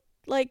women?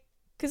 Like,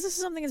 because this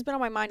is something that's been on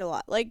my mind a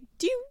lot. Like,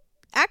 do you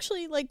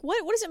actually, like,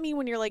 what does it mean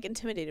when you're, like,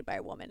 intimidated by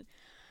a woman?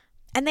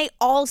 And they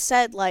all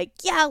said, like,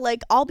 yeah,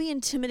 like, I'll be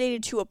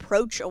intimidated to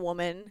approach a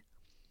woman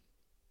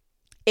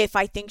if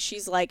I think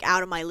she's, like,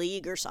 out of my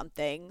league or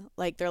something.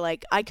 Like, they're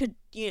like, I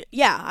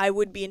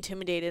would be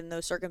intimidated in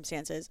those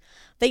circumstances.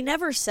 They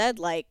never said,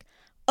 like,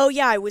 oh,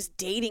 yeah, I was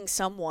dating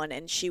someone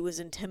and she was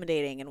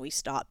intimidating and we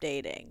stopped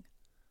dating.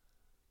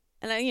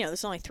 And,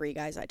 there's only 3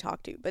 guys I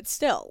talked to. But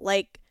still,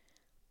 like,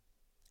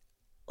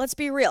 let's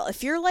be real.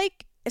 If you're,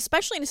 like,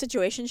 especially in a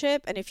situationship,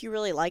 and if you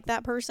really like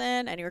that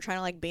person and you're trying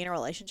to, like, be in a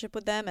relationship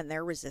with them and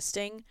they're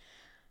resisting,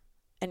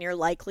 and you're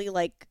likely,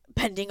 like,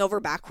 bending over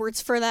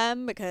backwards for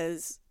them,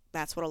 because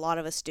that's what a lot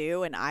of us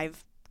do, and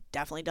I've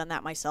definitely done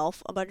that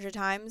myself a bunch of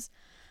times.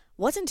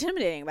 What's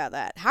intimidating about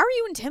that? How are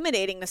you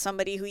intimidating to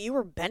somebody who you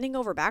were bending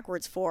over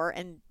backwards for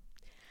and,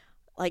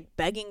 like,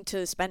 begging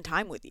to spend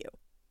time with you?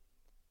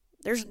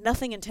 There's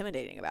nothing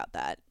intimidating about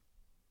that.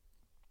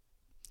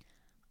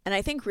 And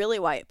I think really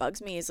why it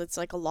bugs me is it's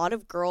like a lot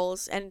of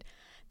girls, and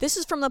this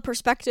is from the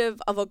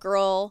perspective of a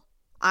girl.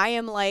 I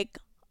am like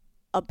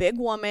a big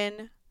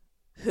woman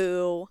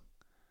who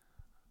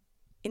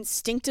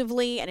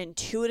instinctively and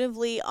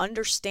intuitively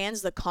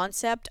understands the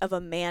concept of a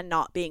man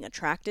not being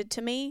attracted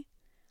to me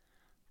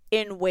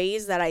in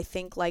ways that I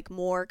think like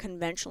more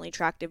conventionally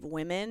attractive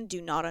women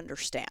do not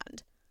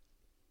understand.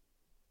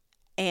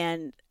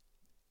 And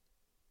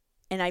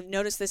I've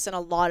noticed this in a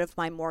lot of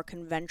my more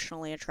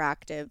conventionally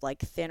attractive, like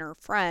thinner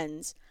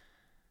friends.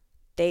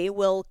 They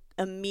will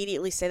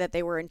immediately say that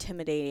they were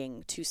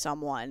intimidating to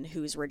someone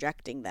who's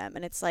rejecting them.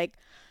 And it's like,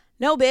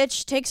 no,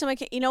 bitch, take some,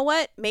 you know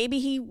what? Maybe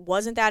he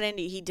wasn't that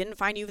into you. He didn't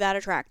find you that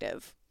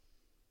attractive.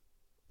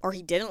 Or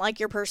he didn't like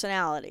your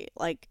personality.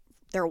 Like,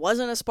 there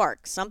wasn't a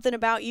spark. Something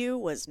about you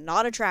was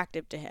not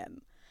attractive to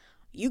him.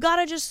 You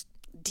gotta just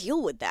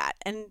deal with that.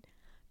 And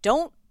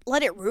don't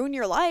let it ruin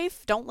your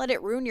life. Don't let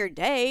it ruin your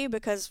day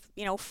because,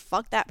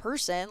 fuck that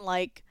person.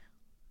 Like,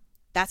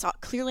 that's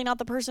clearly not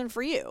the person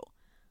for you.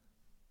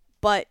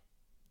 But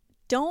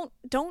don't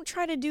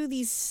try to do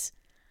these.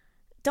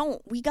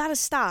 We gotta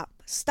stop.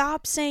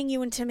 Stop saying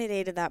you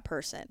intimidated that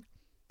person.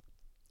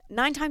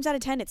 9 times out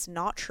of 10, it's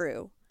not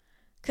true.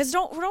 Because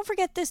don't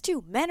forget this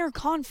too. Men are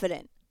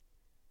confident.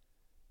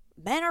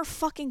 Men are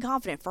fucking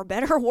confident, for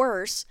better or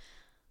worse.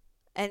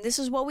 And this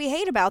is what we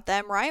hate about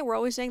them, right? We're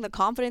always saying the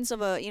confidence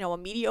of a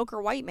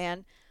mediocre white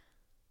man.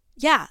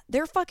 Yeah,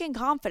 they're fucking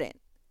confident.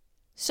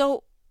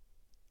 So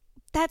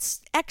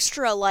that's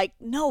extra like,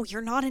 no,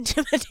 you're not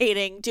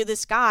intimidating to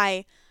this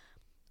guy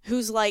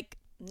who's like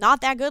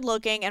not that good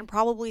looking and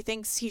probably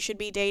thinks he should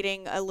be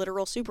dating a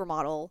literal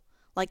supermodel.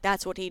 Like,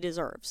 that's what he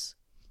deserves.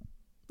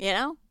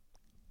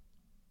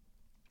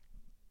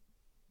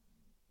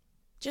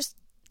 Just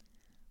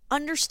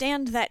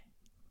understand that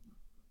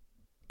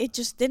it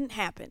just didn't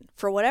happen.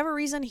 For whatever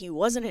reason, he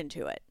wasn't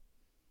into it.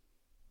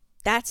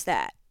 That's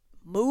that.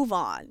 Move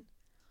on.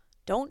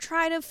 Don't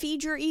try to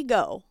feed your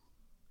ego.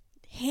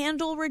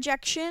 Handle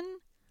rejection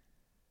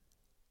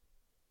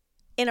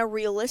in a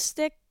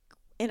realistic,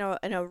 in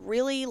a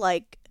really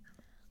like,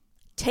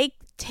 take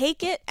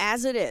it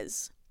as it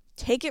is.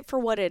 Take it for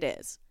what it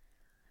is.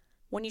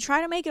 When you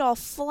try to make it all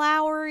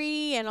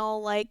flowery and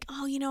all like,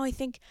 oh, I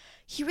think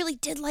he really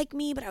did like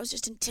me, but I was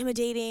just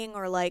intimidating,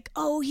 or like,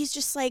 oh, he's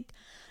just like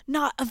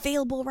not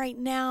available right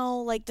now,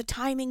 like the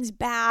timing's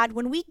bad.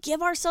 When we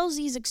give ourselves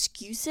these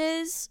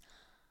excuses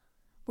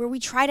where we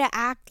try to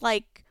act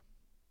like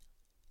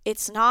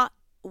it's not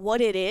what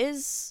it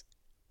is,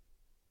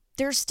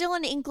 there's still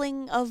an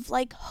inkling of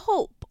like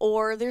hope,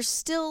 or there's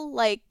still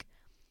like,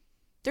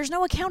 there's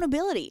no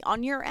accountability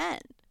on your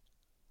end.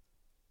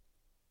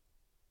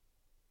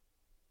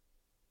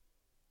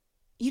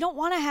 You don't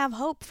want to have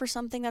hope for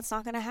something that's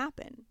not going to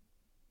happen.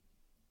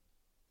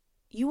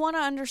 You want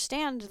to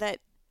understand that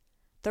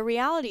the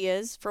reality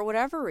is, for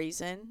whatever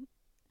reason,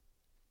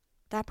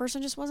 that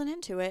person just wasn't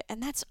into it,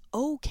 and that's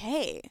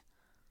okay.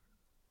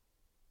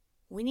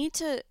 We need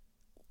to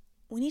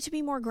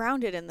be more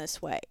grounded in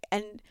this way.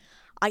 And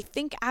I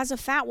think as a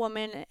fat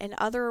woman, and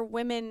other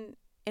women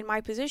in my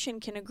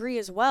position can agree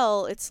as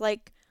well, it's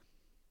like,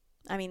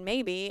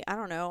 maybe, I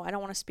don't know, I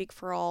don't want to speak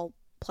for all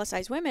plus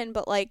size women,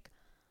 but like,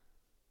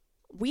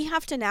 we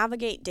have to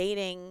navigate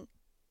dating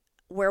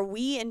where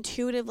we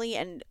intuitively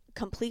and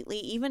completely,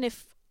 even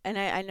if, and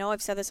I know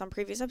I've said this on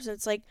previous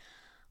episodes, like,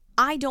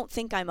 I don't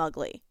think I'm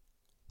ugly.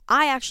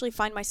 I actually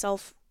find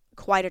myself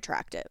quite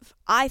attractive.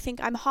 I think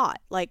I'm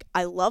hot. Like,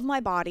 I love my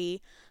body,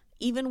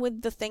 even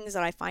with the things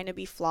that I find to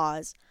be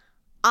flaws.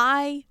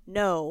 I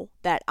know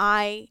that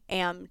I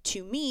am,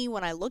 to me,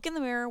 when I look in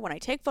the mirror, when I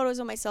take photos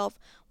of myself,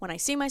 when I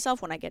see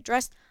myself, when I get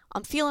dressed,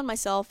 I'm feeling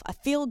myself. I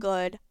feel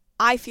good.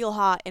 I feel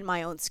hot in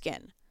my own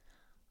skin.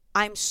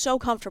 I'm so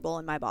comfortable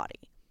in my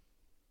body.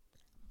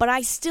 But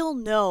I still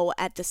know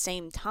at the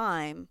same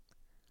time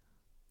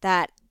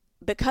that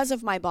because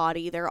of my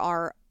body, there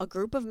are a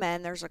group of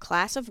men, there's a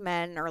class of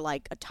men, or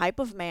like a type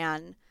of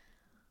man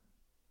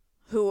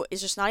who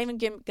is just not even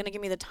going to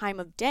give me the time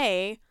of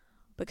day,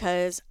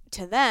 because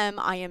to them,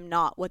 I am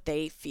not what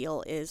they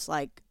feel is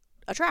like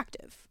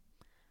attractive.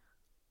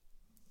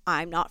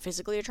 I'm not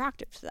physically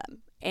attractive to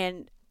them.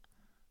 And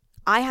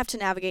I have to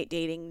navigate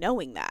dating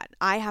knowing that.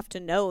 I have to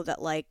know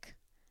that, like,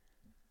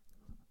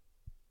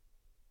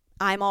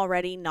 I'm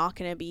already not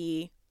going to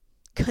be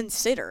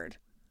considered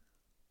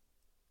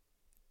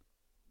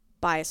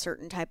by a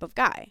certain type of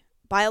guy.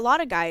 By a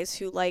lot of guys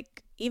who,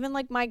 like, even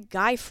like my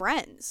guy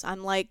friends.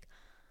 I'm like,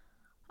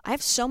 I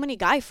have so many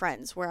guy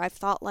friends where I've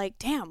thought, like,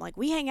 damn, like,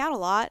 we hang out a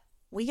lot.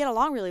 We get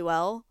along really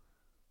well.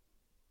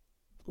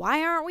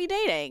 Why aren't we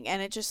dating?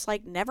 And it just,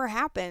 like, never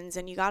happens.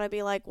 And you gotta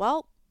be like,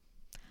 well,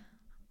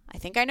 I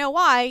think I know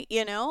why,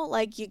 you know?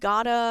 Like, you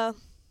gotta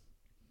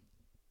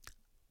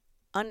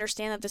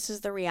understand that this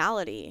is the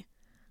reality.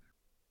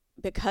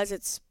 Because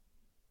it's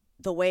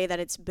the way that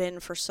it's been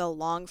for so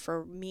long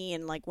for me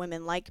and, like,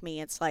 women like me,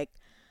 it's like,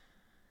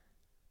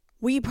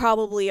 we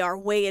probably are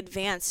way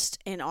advanced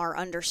in our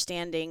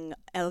understanding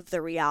of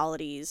the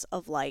realities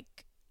of,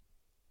 like,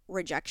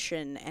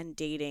 rejection and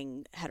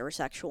dating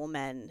heterosexual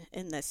men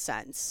in this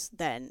sense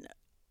than,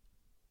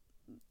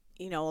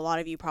 you know, a lot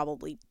of you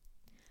probably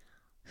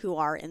who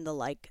are in the,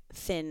 like,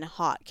 thin,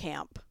 hot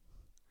camp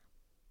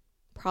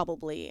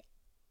probably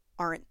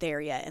aren't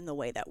there yet in the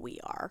way that we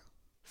are.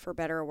 For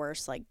better or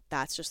worse, like,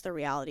 that's just the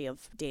reality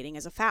of dating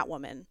as a fat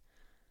woman.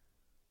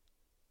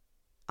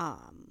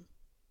 And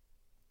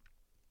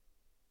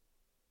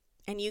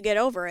you get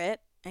over it,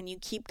 and you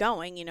keep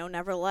going, you know,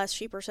 nevertheless,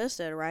 she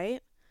persisted,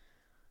 right?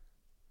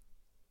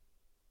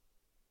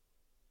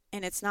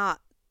 And it's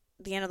not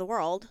the end of the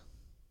world,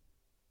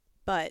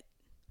 but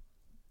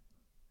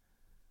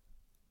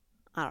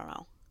I don't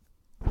know.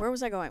 Where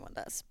was I going with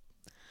this?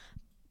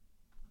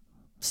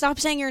 Stop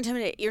saying you're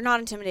intimidating. You're not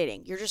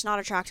intimidating. You're just not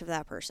attractive to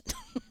that person.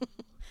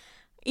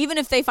 Even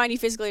if they find you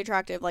physically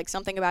attractive, like,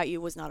 something about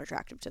you was not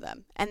attractive to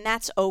them. And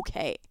that's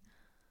okay.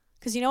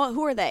 Because you know what?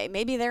 Who are they?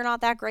 Maybe they're not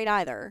that great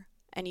either.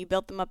 And you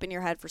built them up in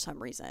your head for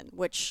some reason.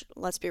 Which,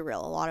 let's be real,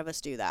 a lot of us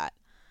do that.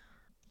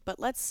 But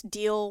let's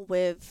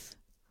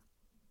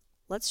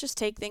just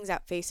take things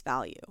at face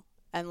value.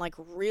 And, like,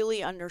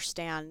 really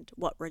understand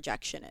what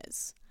rejection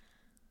is.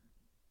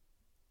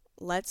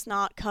 Let's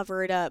not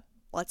cover it up.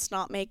 Let's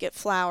not make it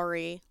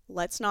flowery.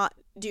 Let's not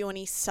do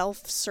any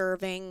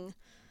self-serving,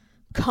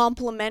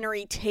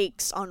 complimentary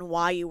takes on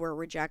why you were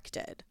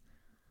rejected.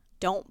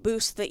 Don't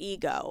boost the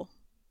ego.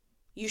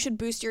 You should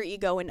boost your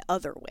ego in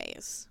other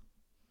ways.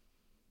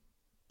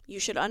 You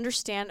should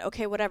understand,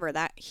 okay, whatever,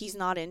 that he's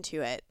not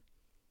into it.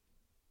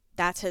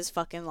 That's his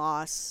fucking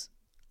loss.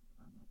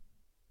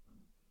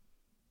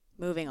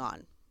 Moving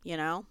on, you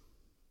know?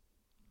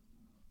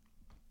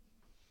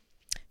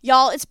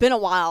 Y'all, it's been a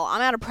while.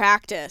 I'm out of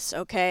practice,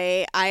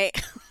 okay? I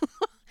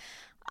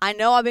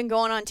know I've been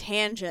going on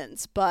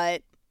tangents,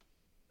 but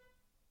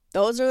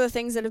those are the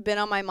things that have been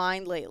on my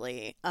mind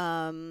lately.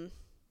 How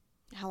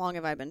long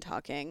have I been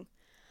talking?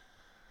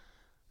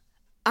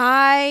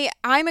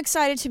 I'm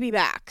excited to be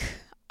back.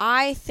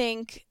 I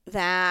think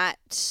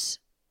that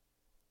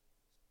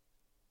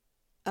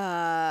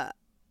I'll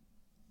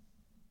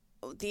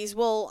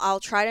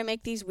try to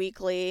make these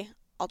weekly.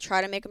 I'll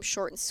try to make them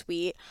short and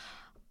sweet.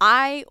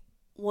 I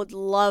would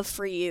love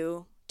for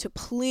you to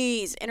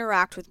please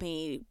interact with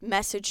me,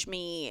 message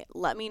me,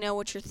 let me know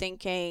what you're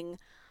thinking.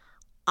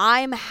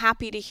 I'm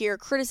happy to hear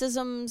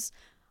criticisms.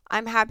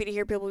 I'm happy to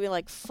hear people be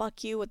like,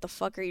 fuck you, what the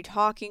fuck are you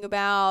talking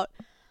about?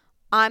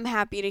 I'm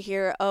happy to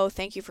hear, oh,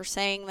 thank you for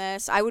saying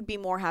this. I would be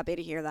more happy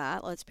to hear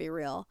that, let's be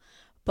real.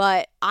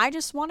 But I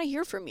just want to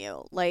hear from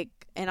you. Like,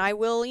 and I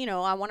will, you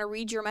know, I want to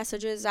read your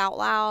messages out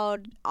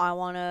loud. I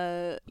want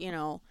to, you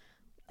know,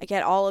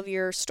 get all of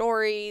your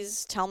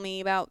stories. Tell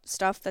me about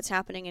stuff that's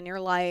happening in your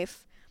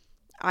life.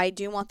 I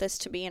do want this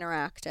to be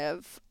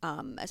interactive,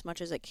 as much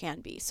as it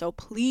can be. So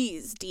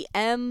please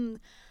DM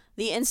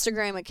the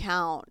Instagram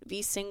account,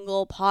 Be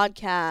Single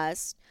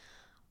Podcast,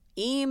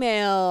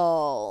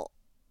 email.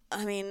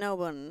 I mean, no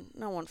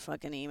one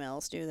fucking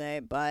emails, do they?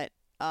 But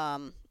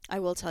I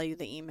will tell you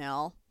the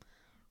email.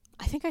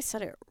 I think I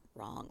said it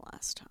wrong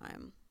last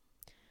time.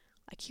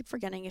 I keep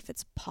forgetting if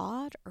it's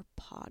pod or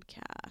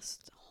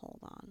podcast. Hold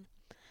on.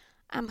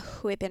 I'm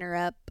whipping her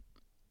up.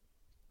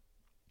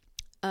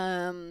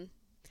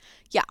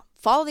 Yeah,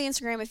 follow the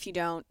Instagram if you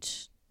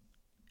don't.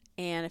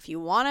 And if you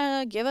want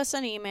to give us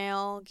an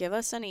email, give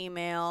us an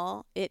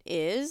email. It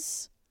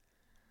is...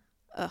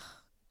 got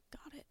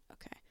it.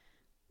 Okay.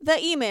 The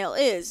email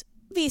is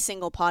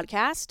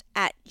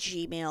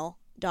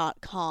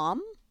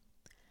thesinglepodcast@gmail.com.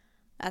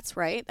 That's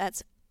right.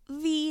 That's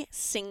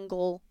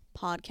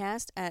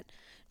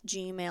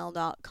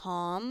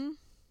thesinglepodcast@gmail.com.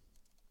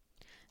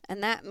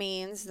 And that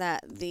means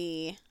that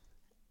the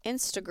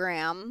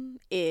Instagram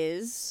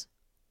is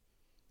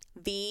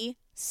the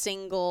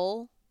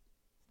single.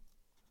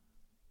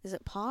 Is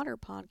it pod or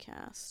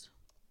podcast?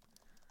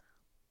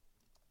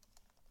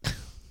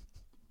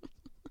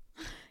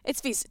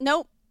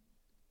 Nope.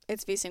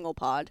 It's the single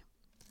pod.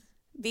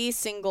 The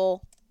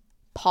Single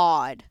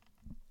Pod,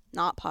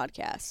 not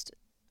podcast.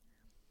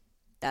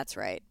 That's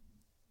right.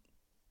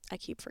 I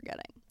keep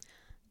forgetting.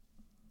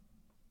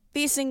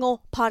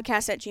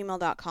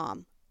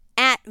 thesinglepodcast@gmail.com.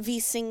 At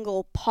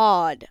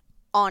thesinglepod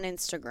on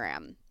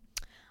Instagram.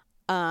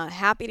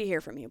 Happy to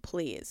hear from you.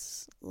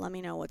 Please let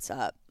me know what's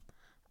up.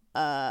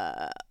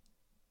 Yeah.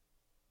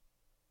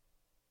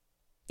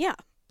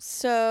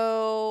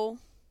 So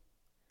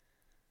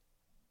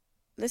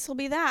this will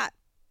be that.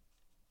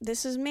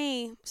 This is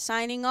me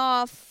signing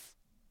off.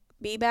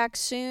 Be back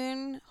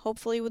soon,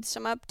 hopefully with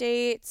some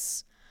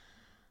updates,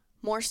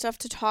 more stuff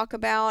to talk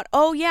about.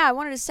 Oh yeah, I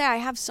wanted to say I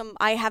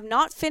have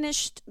not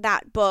finished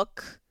that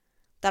book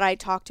that I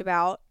talked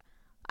about.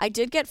 I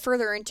did get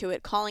further into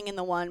it, Calling in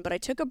the One, but I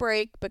took a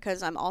break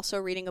because I'm also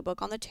reading a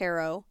book on the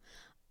tarot.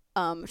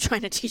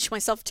 Trying to teach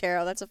myself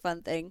tarot. That's a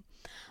fun thing.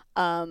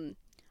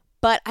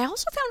 But I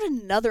also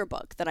found another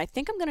book that I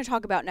think I'm going to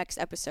talk about next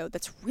episode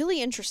that's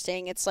really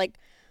interesting. It's like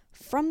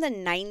from the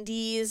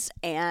 90s,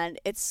 and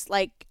it's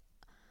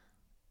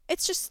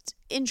just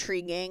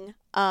intriguing.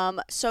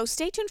 So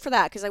stay tuned for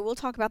that, because I will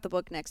talk about the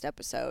book next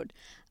episode.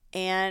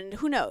 And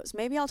who knows,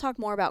 maybe I'll talk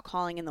more about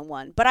Calling in the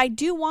One. But I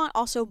do want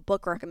also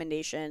book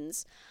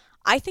recommendations.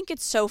 I think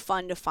it's so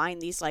fun to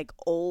find these like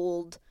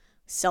old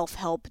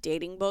self-help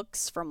dating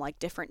books from like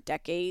different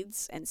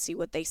decades and see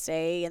what they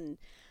say and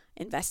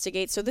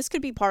investigate. So this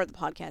could be part of the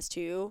podcast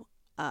too,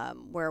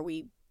 where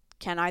we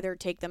can either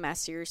take them as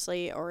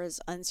seriously or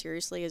as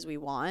unseriously as we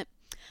want.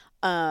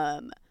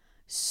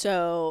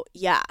 So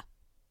yeah.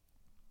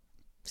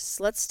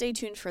 So let's stay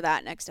tuned for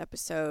that next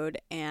episode,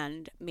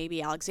 and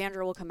maybe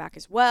Alexandra will come back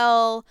as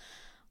well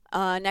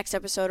next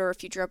episode or a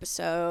future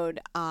episode.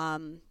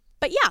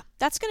 But yeah,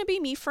 that's going to be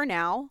me for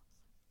now.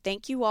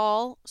 Thank you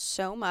all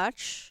so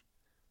much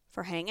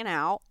for hanging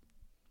out,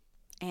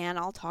 and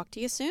I'll talk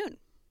to you soon.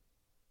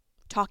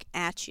 Talk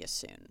at you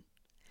soon.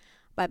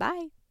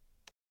 Bye-bye.